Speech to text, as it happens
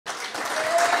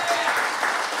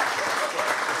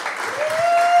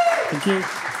Thank you.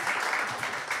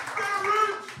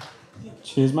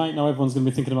 Cheers, mate. Now everyone's going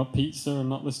to be thinking about pizza and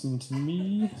not listening to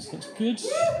me, so that's good.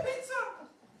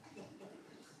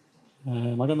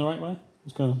 Am I going the right way?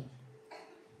 What's going on?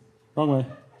 Wrong way.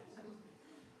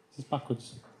 This is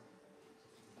backwards.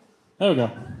 There we go.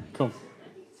 Cool.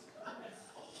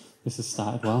 This has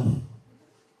started well.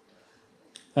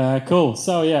 Cool.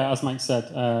 So, yeah, as Mike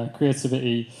said,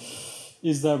 creativity.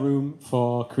 Is there room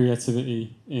for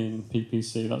creativity in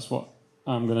PPC? That's what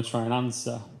I'm going to try and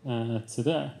answer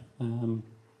today. I'm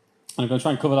going to try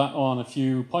and cover that on a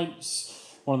few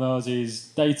points. One of those is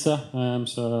data,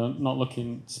 so not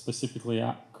looking specifically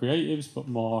at creatives, but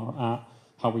more at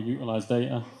how we utilise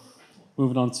data.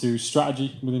 Moving on to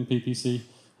strategy within PPC,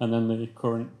 and then the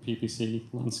current PPC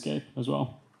landscape as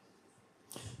well.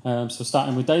 So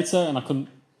starting with data, and I couldn't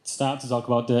start to talk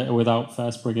about data without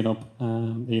first bringing up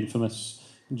the infamous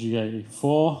GA4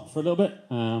 for a little bit,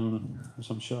 which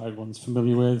I'm sure everyone's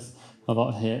familiar with. A lot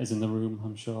of haters in the room,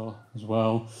 I'm sure, as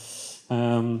well.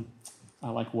 I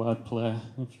like wordplay,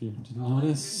 if you didn't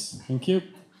notice. Thank you.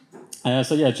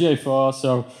 So yeah, GA4.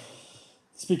 So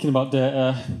speaking about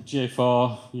data,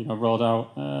 GA4, rolled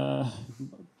out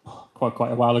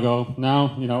quite a while ago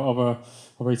now.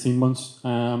 Over 18 months. We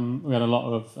had a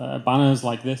lot of banners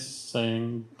like this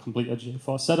saying complete your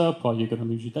GA4 setup, or you're going to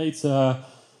lose your data.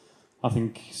 I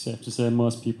think safe to say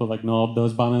most people ignored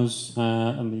those banners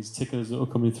and these tickers that were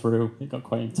coming through. It got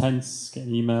quite intense,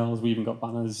 getting emails. We even got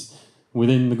banners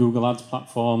within the Google Ads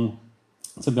platform.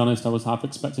 To be honest, I was half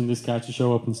expecting this guy to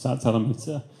show up and start telling me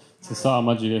to start on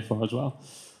my GA4 as well.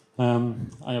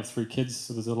 I have 3 kids,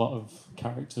 so there's a lot of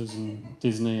characters and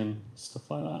Disney and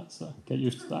stuff like that, so get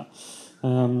used to that.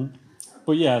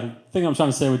 But yeah, the thing I'm trying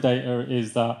to say with data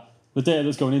is that the data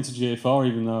that's going into GA4,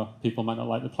 even though people might not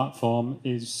like the platform,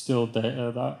 is still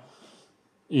data that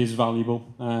is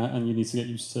valuable, and you need to get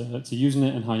used to using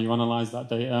it and how you analyse that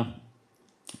data.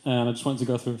 And I just wanted to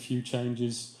go through a few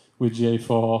changes with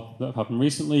GA4 that have happened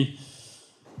recently.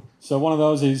 So one of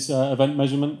those is event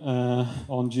measurement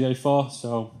on GA4.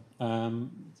 So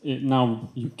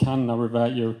you can now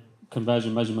revert your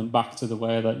conversion measurement back to the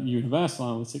way that Universal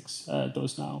Analytics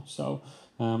does now. So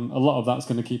a lot of that's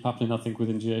going to keep happening, I think,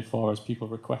 within GA4 as people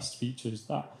request features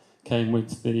that came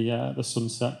with the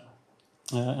sunset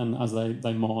and as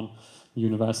they mourn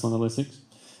Universal Analytics.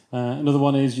 Another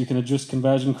one is you can adjust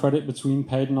conversion credit between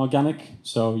paid and organic.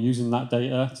 So using that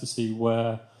data to see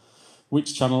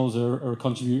which channels are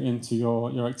contributing to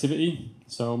your activity.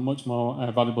 So much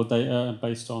more valuable data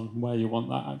based on where you want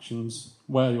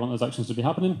those actions to be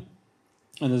happening.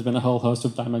 And there's been a whole host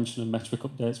of dimension and metric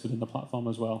updates within the platform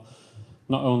as well.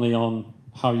 Not only on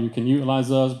how you can utilize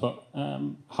those, but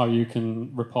how you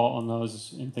can report on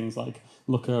those in things like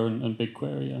Looker and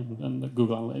BigQuery and the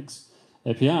Google Analytics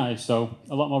API. So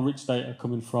a lot more rich data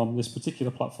coming from this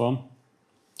particular platform.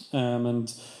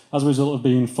 And as a result of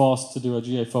being forced to do a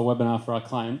GA4 webinar for our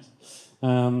client,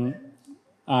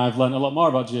 I've learned a lot more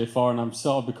about GA4 and I'm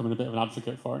sort of becoming a bit of an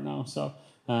advocate for it now. So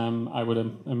I would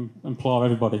implore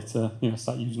everybody to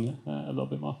start using it a little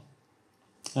bit more.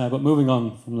 But moving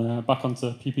on from there, back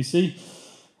onto PPC.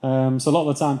 So a lot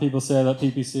of the time people say that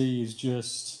PPC is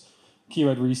just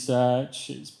keyword research,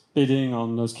 it's bidding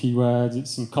on those keywords,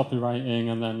 it's some copywriting,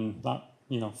 and then that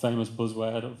famous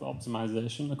buzzword of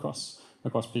optimization across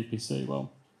PPC.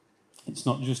 Well, it's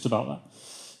not just about that.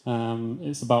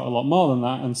 It's about a lot more than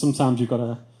that, and sometimes you've got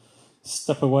to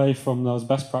step away from those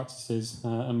best practices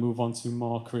and move on to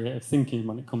more creative thinking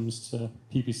when it comes to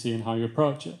PPC and how you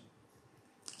approach it.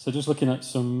 So just looking at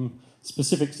some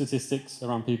specific statistics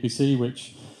around PPC,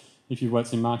 which if you've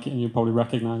worked in marketing, you'll probably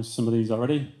recognise some of these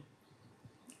already.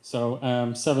 So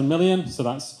 7 million, so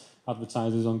that's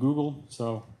advertisers on Google.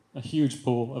 So a huge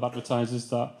pool of advertisers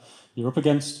that you're up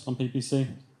against on PPC.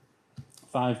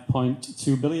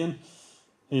 5.2 billion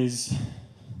is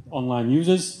online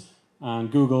users, and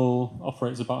Google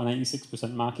operates about an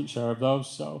 86% market share of those,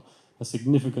 so a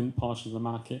significant portion of the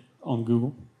market on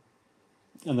Google.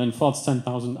 And then 4,000 to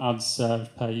 10,000 ads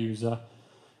served per user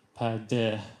per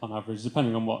day on average,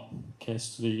 depending on what case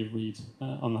study you read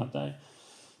on that day.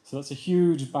 So that's a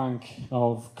huge bank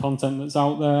of content that's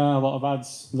out there, a lot of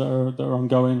ads that are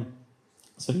ongoing.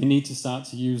 So you need to start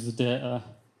to use the data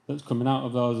that's coming out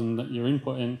of those and that you're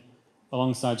inputting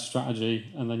alongside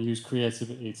strategy, and then use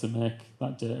creativity to make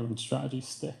that data and strategy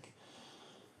stick.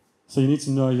 So you need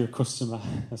to know your customer,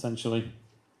 essentially,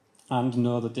 and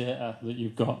know the data that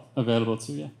you've got available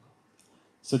to you.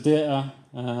 So data,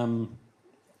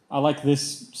 I like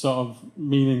this sort of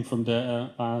meaning from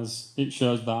data as it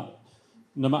shows that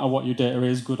no matter what your data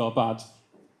is, good or bad,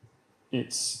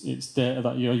 it's data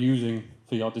that you're using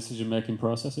for your decision-making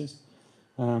processes.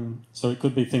 So it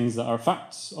could be things that are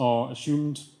facts or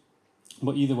assumed,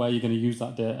 but either way, you're going to use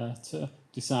that data to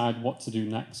decide what to do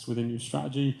next within your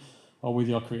strategy or with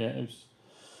your creatives.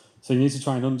 So you need to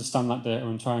try and understand that data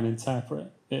and try and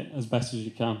interpret it as best as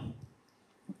you can.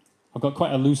 I've got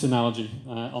quite a loose analogy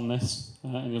on this,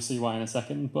 and you'll see why in a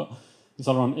second, but it's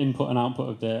all around input and output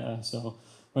of data. So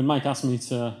when Mike asked me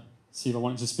to see if I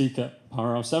wanted to speak at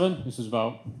Power Hour 7, this was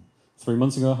about 3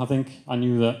 months ago, I think, I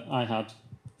knew that I had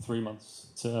 3 months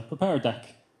to prepare a deck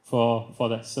for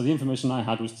this. So the information I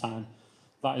had was time.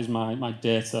 That is my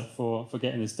data for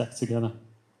getting this deck together.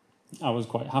 I was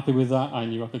quite happy with that. I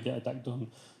knew I could get a deck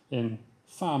done in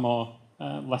far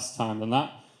less time than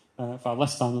that.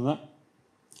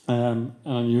 And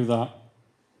I knew that,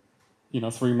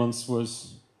 3 months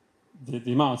was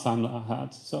the amount of time that I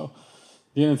had. So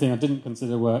the only thing I didn't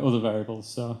consider were other variables,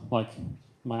 so like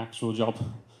my actual job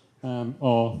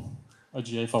or a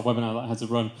GA4 webinar that I had to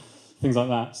run, things like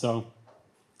that. So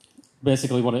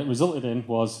basically what it resulted in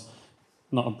was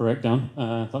not a breakdown,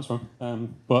 that's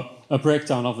wrong, but a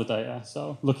breakdown of the data.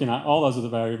 So looking at all those other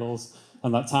variables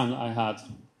and that time that I had,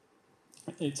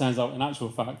 it turns out in actual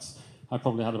fact, I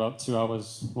probably had about 2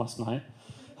 hours last night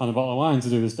and a bottle of wine to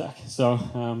do this deck. So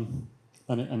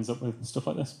then it ends up with stuff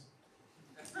like this.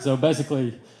 So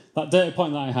basically, that data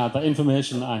point that I had, that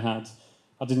information that I had,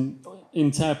 I didn't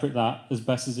interpret that as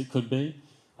best as it could be.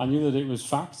 I knew that it was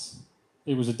facts.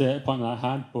 It was a data point that I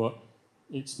had, but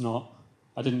it's not.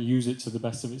 I didn't use it to the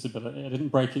best of its ability. I didn't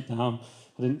break it down.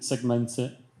 I didn't segment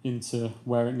it into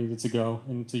where it needed to go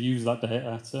and to use that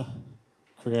data to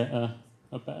create a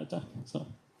better deck. So,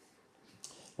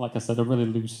 like I said, a really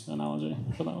loose analogy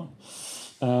for that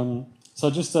one. So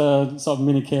just a sort of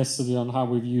mini case study on how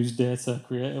we've used data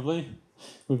creatively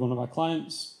with one of our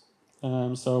clients.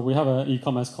 So we have an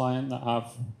e-commerce client that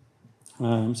have,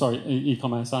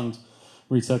 e-commerce and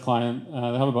retail client.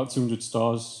 They have about 200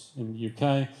 stores in the UK,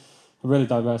 a really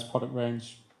diverse product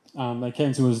range. And they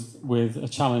came to us with a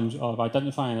challenge of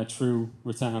identifying a true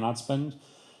return on ad spend,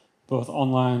 both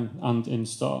online and in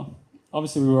store.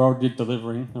 Obviously, we were already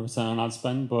delivering a return on ad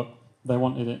spend, but they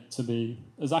wanted it to be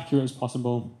as accurate as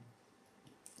possible,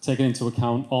 taking into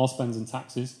account all spends and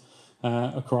taxes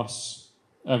across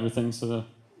everything. So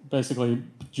basically,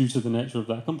 due to the nature of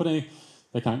their company,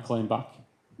 they can't claim back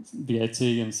VAT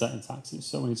and certain taxes.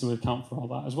 So we need to account for all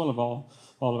that, as well as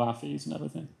all of our fees and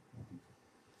everything.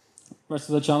 The rest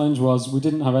of the challenge was we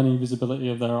didn't have any visibility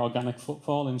of their organic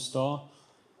footfall in store.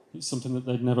 It's something that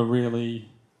they'd never really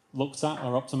looked at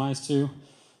or optimized to.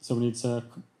 So we need to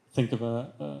think of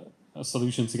a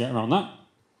solution to get around that.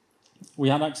 We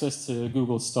had access to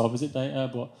Google's store visit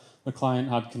data, but the client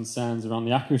had concerns around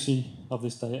the accuracy of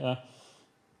this data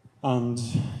and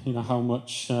how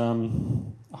much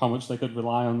they could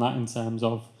rely on that in terms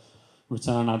of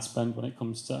return on ad spend when it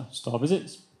comes to store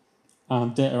visits.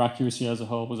 And data accuracy as a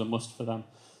whole was a must for them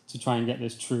to try and get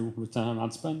this true return on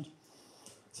ad spend.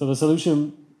 So the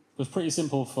solution was pretty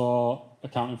simple for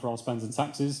accounting for all spends and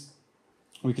taxes.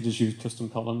 We could just use custom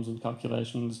columns and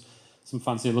calculations, some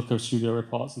fancy Looker Studio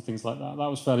reports and things like that. That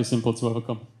was fairly simple to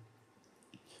overcome.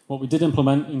 What we did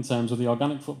implement in terms of the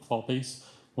organic footfall piece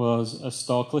was a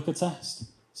store clicker test.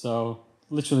 So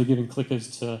literally giving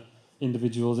clickers to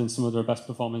individuals in some of their best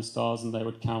performing stores, and they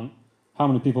would count how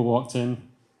many people walked in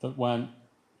that weren't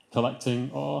collecting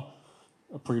or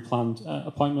a pre-planned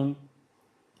appointment,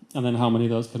 and then how many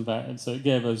of those converted. So it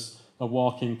gave us a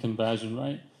walk-in conversion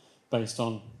rate based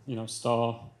on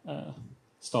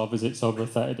store visits over a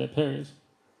 30-day period.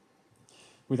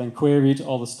 We then queried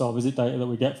all the store visit data that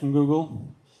we get from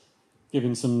Google,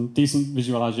 giving some decent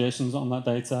visualizations on that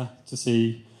data to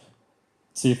see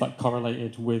if that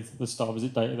correlated with the store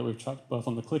visit data that we've tracked both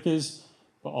on the clickers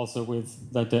but also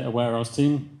with their data warehouse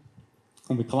team.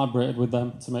 And we collaborated with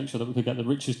them to make sure that we could get the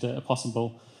richest data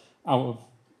possible out of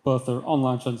both their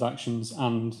online transactions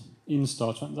and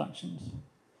in-store transactions.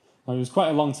 Now, it was quite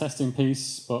a long testing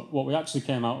piece, but what we actually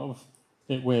came out of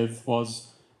it with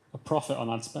was a profit on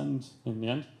ad spend in the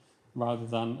end, rather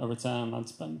than a return on ad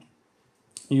spend.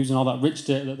 Using all that rich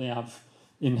data that they have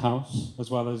in-house, as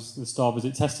well as the store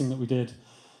visit testing that we did,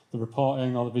 the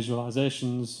reporting, all the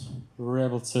visualizations, we were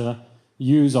able to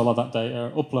use all of that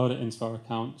data, upload it into our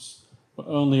accounts, but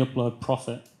only upload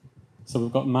profit. So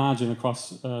we've got margin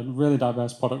across a really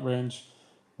diverse product range.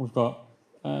 We've got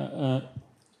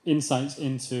insights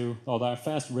into, or their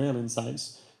first real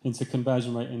insights into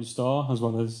conversion rate in store, as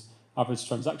well as average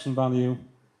transaction value,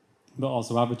 but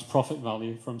also average profit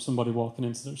value from somebody walking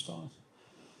into their stores.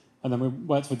 And then we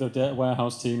worked with the data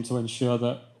warehouse team to ensure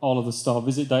that all of the store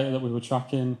visit data that we were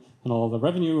tracking and all the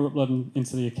revenue we were uploading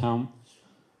into the account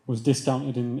was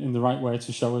discounted in the right way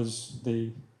to show us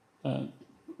the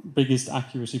biggest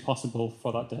accuracy possible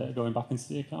for that data going back into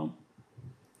the account.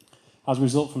 As a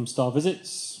result from store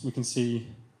visits, we can see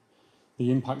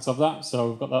the impact of that.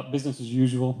 So we've got that business as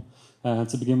usual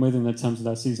to begin with in terms of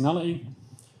their seasonality.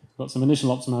 We've got some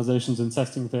initial optimizations and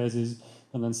testing phases,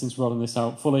 and then since rolling this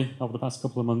out fully over the past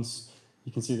couple of months,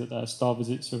 you can see that their store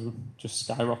visits are just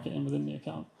skyrocketing within the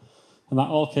account. And that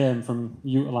all came from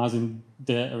utilising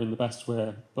data in the best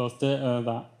way, both data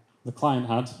that the client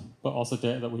had, but also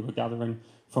data that we were gathering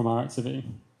from our activity.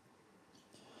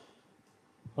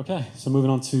 Okay, so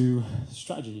moving on to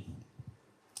strategy.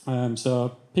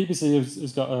 So PPC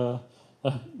has got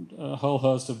a whole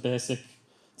host of basic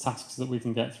tasks that we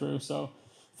can get through. So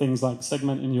things like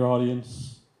segmenting your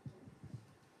audience,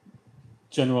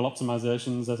 general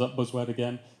optimizations, there's that buzzword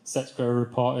again, set square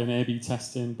reporting, A/B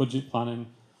testing, budget planning.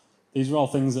 These are all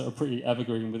things that are pretty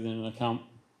evergreen within an account.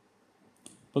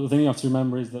 But the thing you have to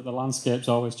remember is that the landscape's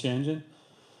always changing.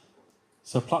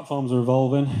 So platforms are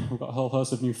evolving. We've got a whole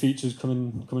host of new features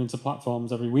coming into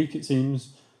platforms every week, it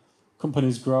seems.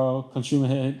 Companies grow,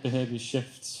 consumer behaviour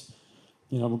shifts.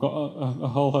 You know, we've got a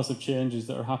whole host of changes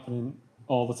that are happening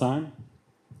all the time.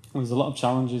 And there's a lot of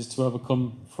challenges to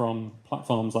overcome from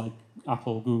platforms like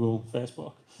Apple, Google,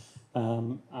 Facebook.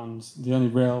 And the only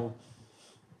real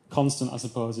constant, I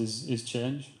suppose, is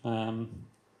change.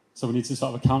 So we need to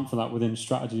sort of account for that within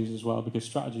strategies as well, because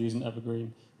strategy isn't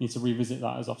evergreen. You need to revisit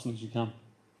that as often as you can.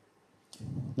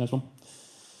 Next one.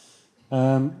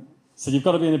 So you've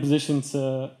got to be in a position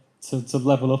to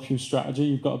level up your strategy.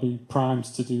 You've got to be primed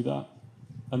to do that.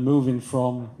 And moving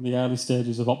from the early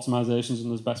stages of optimizations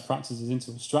and those best practices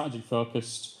into a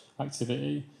strategy-focused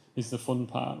activity is the fun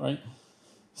part, right?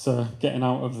 So getting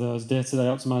out of those day-to-day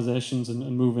optimizations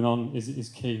and moving on is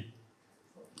key.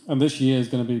 And this year is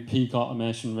going to be peak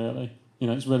automation, really. You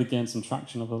know, it's really gained some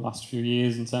traction over the last few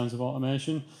years in terms of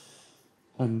automation.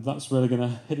 And that's really going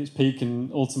to hit its peak and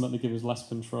ultimately give us less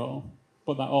control.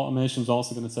 But that automation is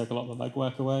also going to take a lot of the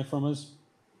legwork away from us.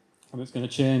 And it's going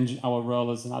to change our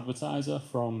role as an advertiser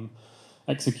from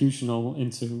executional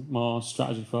into more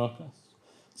strategy focused.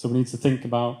 So we need to think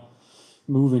about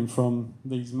moving from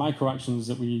these micro actions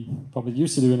that we probably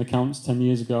used to do in accounts 10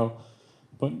 years ago,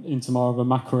 but into more of a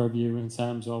macro view in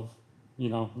terms of, you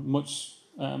know, much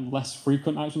less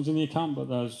frequent actions in the account, but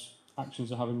those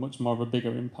actions are having much more of a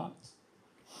bigger impact.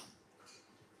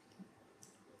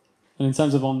 And in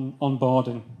terms of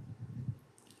onboarding,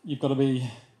 you've got to be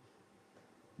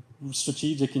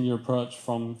strategic in your approach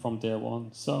from day one.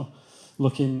 So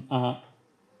looking at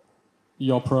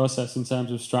your process in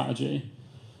terms of strategy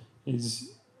is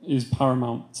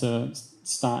paramount to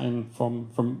starting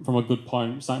from a good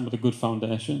point, starting with a good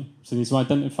foundation. So you need to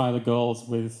identify the goals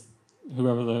with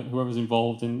whoever's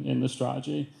involved in the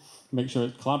strategy. Make sure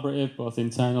it's collaborative, both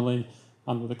internally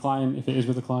and with the client, if it is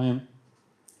with the client.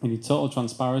 You need total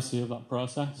transparency of that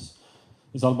process.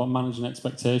 It's all about managing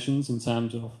expectations in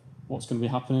terms of what's going to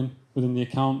be happening within the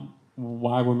account,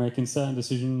 why we're making certain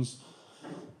decisions.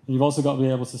 And you've also got to be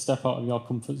able to step out of your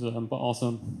comfort zone, but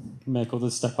also make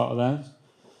others step out of theirs.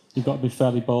 You've got to be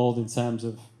fairly bold in terms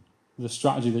of the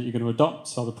strategy that you're going to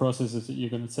adopt or the processes that you're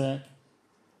going to take.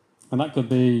 And that could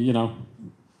be, you know,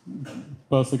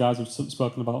 both the guys have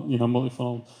spoken about, you know,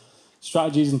 multi-funnel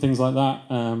strategies and things like that.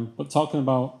 But talking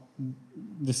about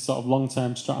this sort of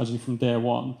long-term strategy from day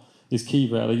one is key,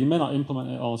 really. You may not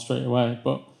implement it all straight away,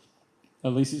 but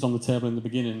at least it's on the table in the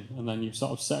beginning, and then you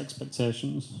sort of set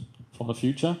expectations for the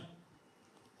future.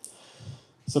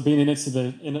 So being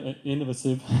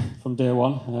innovative from day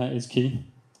one is key.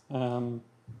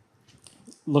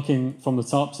 Looking from the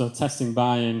top, so testing,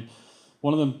 buy-in.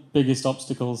 One of the biggest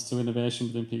obstacles to innovation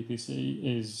within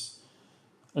PPC is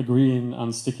agreeing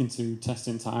and sticking to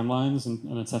testing timelines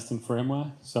and a testing framework.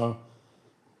 So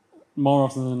more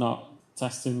often than not,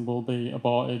 testing will be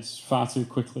aborted far too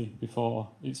quickly before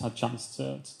it's had a chance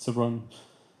to run.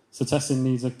 So testing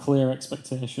needs a clear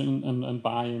expectation and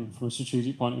buy-in from a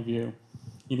strategic point of view.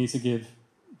 You need to give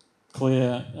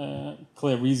clear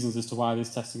reasons as to why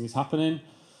this testing is happening,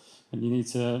 and you need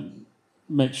to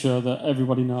make sure that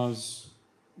everybody knows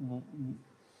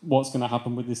what's going to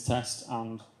happen with this test,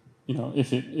 and you know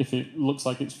if it looks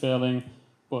like it's failing,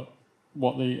 but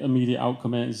what the immediate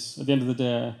outcome is. At the end of the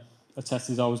day, a test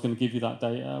is always going to give you that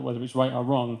data, whether it's right or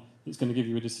wrong. It's going to give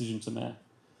you a decision to make.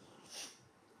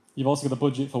 You've also got a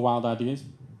budget for wild ideas.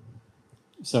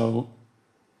 So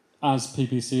as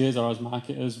PPCers or as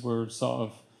marketers, we're sort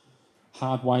of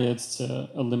hardwired to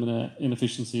eliminate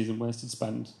inefficiencies and wasted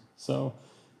spend. So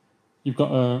you've got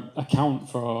to account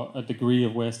for a degree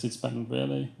of wasted spend,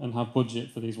 really, and have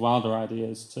budget for these wilder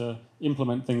ideas to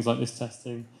implement things like this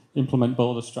testing, implement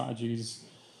bolder strategies,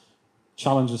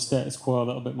 challenge the status quo a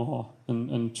little bit more,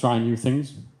 and try new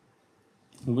things.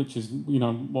 Which is,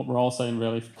 what we're all saying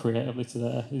really creatively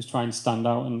today, is try and stand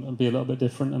out and be a little bit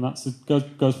different, and that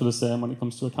goes for the same when it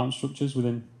comes to account structures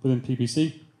within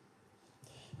PPC.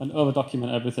 And over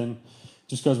document everything.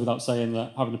 Just goes without saying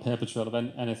that having a paper trail of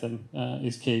anything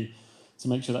is key to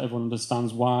make sure that everyone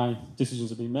understands why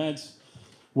decisions are being made,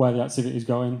 where the activity is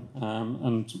going,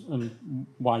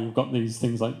 and why you've got these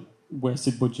things like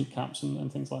wasted budget caps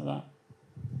and things like that.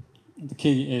 The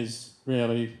key is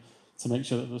really to make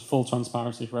sure that there's full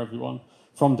transparency for everyone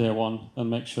from day one, and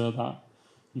make sure that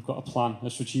you've got a plan, a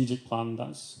strategic plan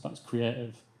that's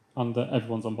creative and that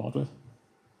everyone's on board with.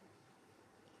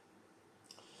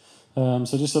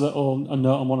 So just a note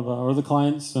on one of our other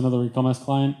clients, another e-commerce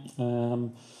client,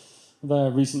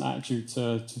 their recent attitude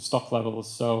to stock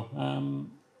levels. So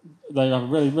they have a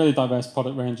really diverse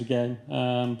product range again,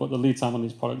 but the lead time on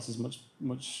these products is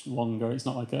much longer. It's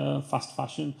not like a fast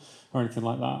fashion or anything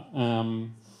like that.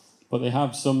 But they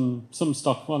have some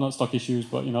stock, well, not stock issues,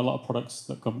 but a lot of products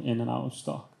that come in and out of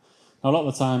stock. Now, a lot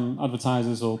of the time,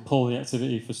 advertisers will pull the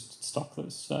activity for stock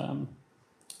that's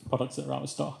products that are out of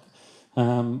stock.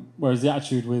 Whereas the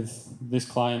attitude with this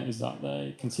client is that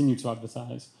they continue to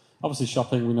advertise. Obviously,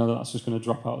 shopping, we know that that's just going to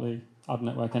drop out of the ad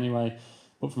network anyway.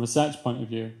 But from a search point of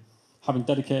view, having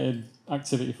dedicated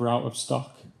activity for out of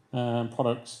stock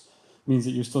products means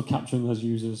that you're still capturing those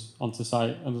users onto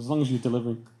site. And as long as you're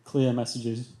delivering clear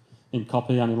messages in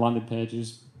copy and in landing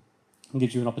pages, it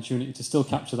gives you an opportunity to still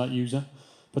capture that user,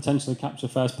 potentially capture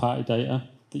first-party data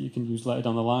that you can use later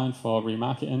down the line for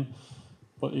remarketing.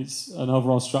 But it's an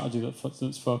overall strategy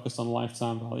that's focused on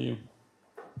lifetime value.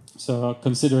 So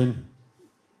considering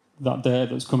that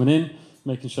data that's coming in,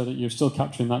 making sure that you're still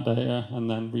capturing that data and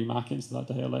then remarketing to that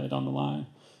data later down the line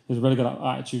is a really good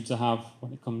attitude to have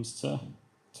when it comes to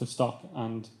stock,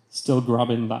 and still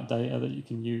grabbing that data that you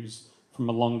can use from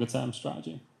a longer term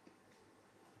strategy.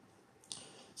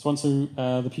 So onto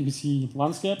the PPC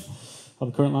landscape, or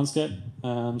the current landscape.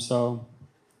 So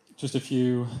just a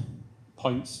few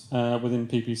points within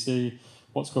PPC,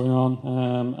 what's going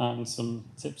on, and some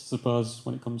tips, I suppose,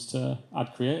 when it comes to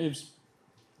ad creatives.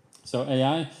 So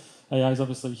AI is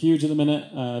obviously huge at the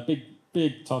minute,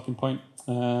 big talking point,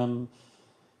 and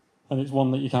it's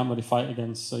one that you can't really fight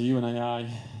against. So you and AI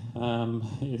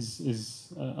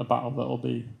is a battle that will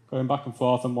be going back and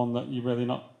forth, and one that you're really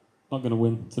not going to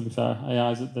win, to be fair.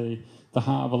 AI is at the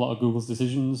heart of a lot of Google's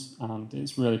decisions, and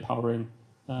it's really powering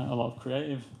a lot of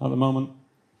creative at the moment.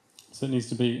 So it needs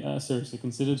to be seriously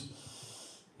considered.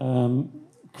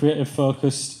 Creative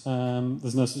focused,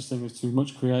 there's no such thing as too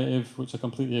much creative, which I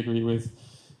completely agree with.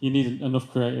 You need enough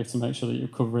creative to make sure that you're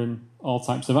covering all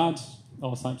types of ads,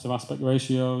 all types of aspect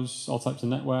ratios, all types of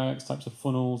networks, types of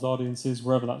funnels, audiences,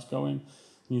 wherever that's going.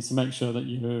 You need to make sure that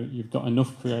you've got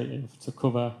enough creative to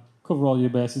cover all your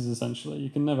bases, essentially. You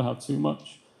can never have too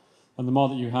much. And the more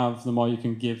that you have, the more you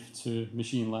can give to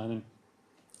machine learning.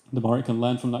 The more it can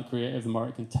learn from that creative, the more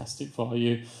it can test it for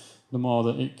you, the more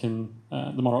that it can,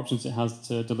 the more options it has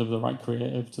to deliver the right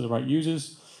creative to the right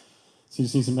users. So you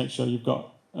just need to make sure you've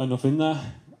got enough in there,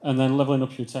 and then leveling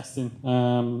up your testing.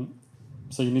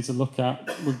 So you need to look at,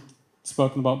 we've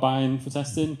spoken about buying for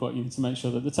testing, but you need to make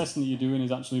sure that the testing that you're doing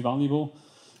is actually valuable,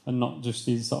 and not just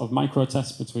these sort of micro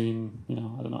tests between,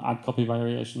 ad copy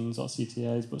variations or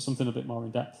CTAs, but something a bit more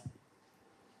in depth.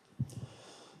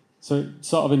 So it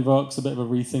sort of invokes a bit of a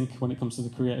rethink when it comes to the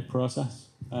creative process.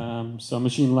 So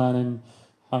machine learning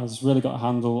has really got a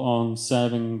handle on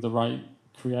serving the right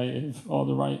creative or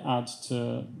the right ad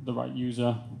to the right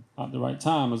user at the right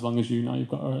time, as long as you know you've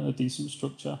got a decent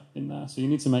structure in there. So you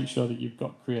need to make sure that you've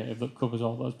got creative that covers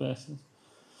all those bases.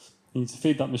 You need to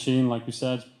feed that machine, like we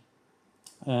said,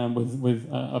 with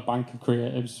a bank of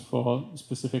creatives for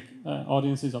specific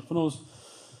audiences or funnels.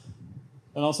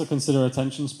 And also consider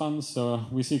attention spans. So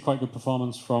we see quite good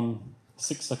performance from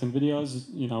 6-second videos,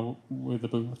 with the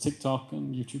boom of TikTok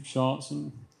and YouTube Shorts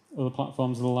and other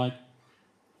platforms and the like.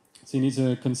 So you need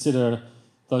to consider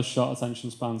those short attention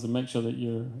spans and make sure that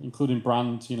you're including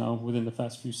brand, within the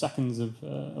first few seconds of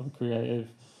a creative.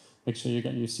 Make sure you're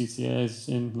getting your CTAs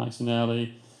in nice and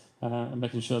early, and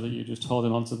making sure that you're just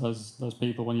holding on to those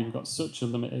people when you've got such a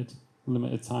limited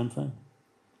time frame.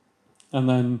 And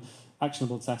then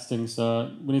actionable testing. So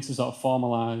we need to sort of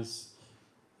formalise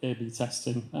A/B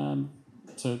testing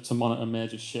to monitor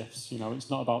major shifts. It's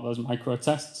not about those micro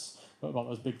tests, but about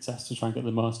those big tests to try and get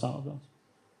the most out of those.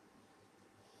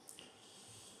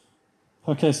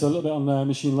 Okay, so a little bit on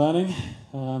machine learning.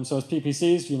 So as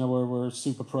PPCs, we're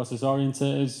super process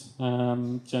oriented.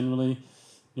 Generally,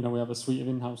 we have a suite of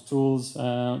in-house tools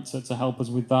to help us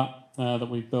with that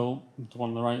we've built. The one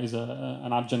on the right is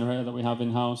an ad generator that we have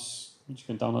in-house, which you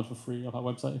can download for free off our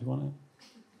website if you want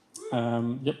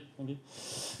it. Yep, thank you.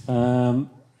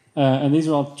 And these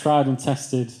are all tried and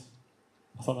tested.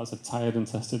 I thought that's a tired and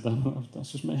tested then.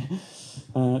 That's just me.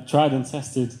 Tried and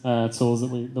tested tools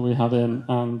that we have in,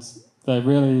 and they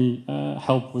really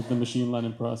help with the machine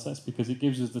learning process because it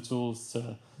gives us the tools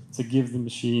to give the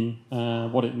machine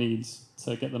what it needs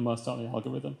to get the most out of the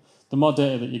algorithm. The more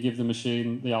data that you give the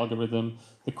machine, the algorithm,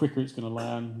 the quicker it's going to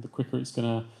learn, the quicker it's going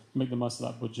to make the most of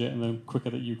that budget, and the quicker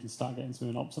that you can start getting to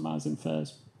an optimizing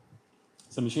phase.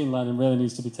 So machine learning really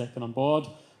needs to be taken on board.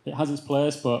 It has its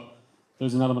place, but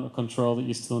there's an element of control that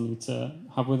you still need to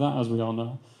have with that, as we all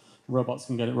know. Robots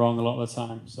can get it wrong a lot of the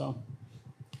time, so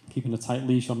keeping a tight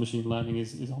leash on machine learning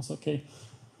is also key.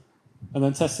 And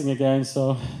then testing again,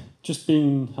 so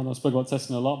I know I spoke about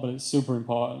testing a lot, but it's super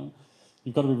important.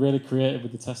 You've got to be really creative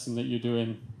with the testing that you're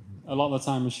doing. A lot of the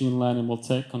time, machine learning will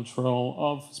take control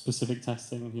of specific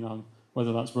testing,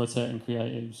 whether that's rotating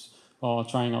creatives or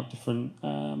trying out different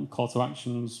call to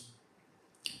actions.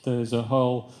 There's a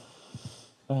whole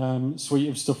suite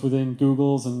of stuff within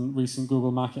Google's and recent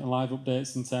Google Marketing Live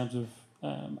updates in terms of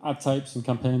ad types and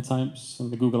campaign types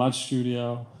and the Google Ad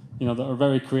Studio, that are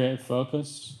very creative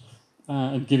focused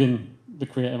and giving the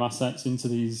creative assets into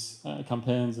these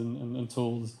campaigns and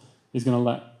tools is going to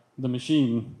let the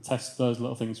machine test those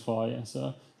little things for you.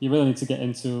 So you really need to get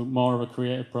into more of a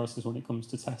creative process when it comes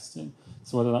to testing.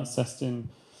 So whether that's testing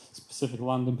specific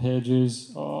landing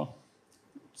pages or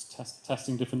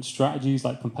testing different strategies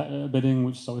like competitor bidding,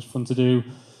 which is always fun to do,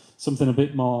 something a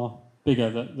bit more bigger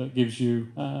that gives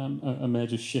you a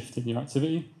major shift in your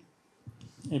activity.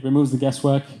 It removes the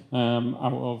guesswork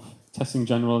out of testing in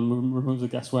general and removes the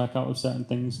guesswork out of certain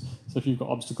things. So if you've got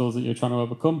obstacles that you're trying to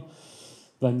overcome,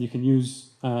 then you can use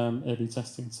A/B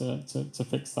testing to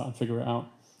fix that and figure it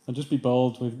out. And just be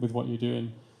bold with what you're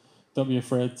doing. Don't be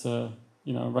afraid to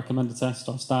recommend a test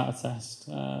or start a test,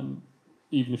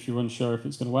 even if you're unsure if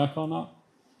it's going to work or not.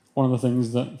 One of the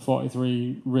things that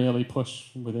 43 really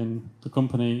push within the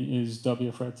company is don't be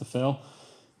afraid to fail.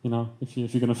 If you're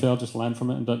going to fail, just learn from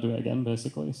it and don't do it again,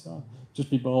 basically. So just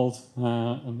be bold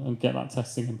and get that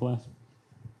testing in place.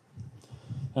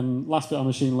 And last bit on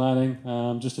machine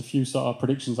learning, just a few sort of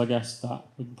predictions, I guess, that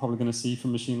we're probably going to see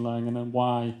from machine learning and then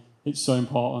why it's so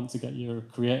important to get your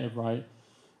creative right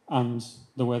and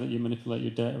the way that you manipulate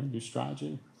your data and your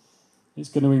strategy. It's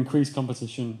going to increase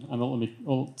competition and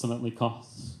ultimately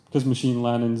costs. Because machine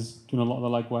learning's doing a lot of the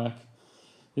legwork,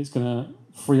 it's going to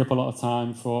free up a lot of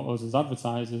time for us as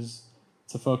advertisers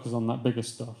to focus on that bigger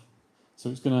stuff. So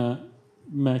it's going to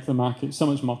make the market so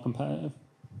much more competitive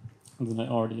than it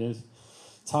already is.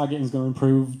 Targeting is going to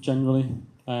improve generally,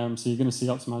 so you're going to see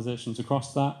optimizations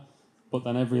across that, but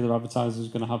then every other advertiser is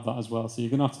going to have that as well, so you're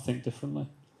going to have to think differently.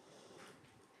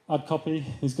 Ad copy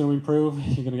is going to improve.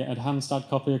 You're going to get enhanced ad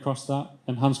copy across that,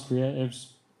 enhanced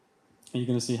creatives, and you're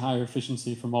going to see higher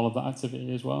efficiency from all of that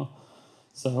activity as well.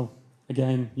 So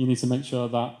again, you need to make sure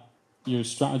that your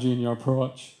strategy and your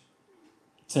approach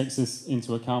takes this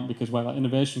into account, because where that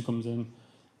innovation comes in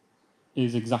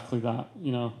is exactly that.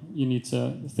 You need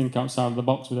to think outside of the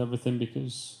box with everything,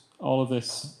 because all of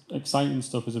this exciting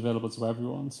stuff is available to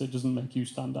everyone, so it doesn't make you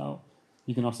stand out.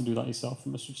 You can also do that yourself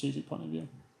from a strategic point of view.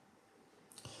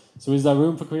 So is there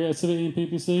room for creativity in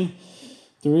PPC?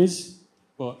 There is,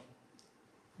 but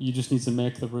you just need to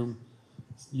make the room.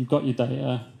 You've got your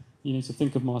data, you need to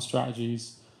think of more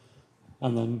strategies,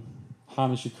 and then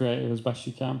harness your creative as best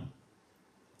you can.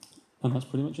 And that's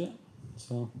pretty much it.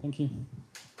 So thank you.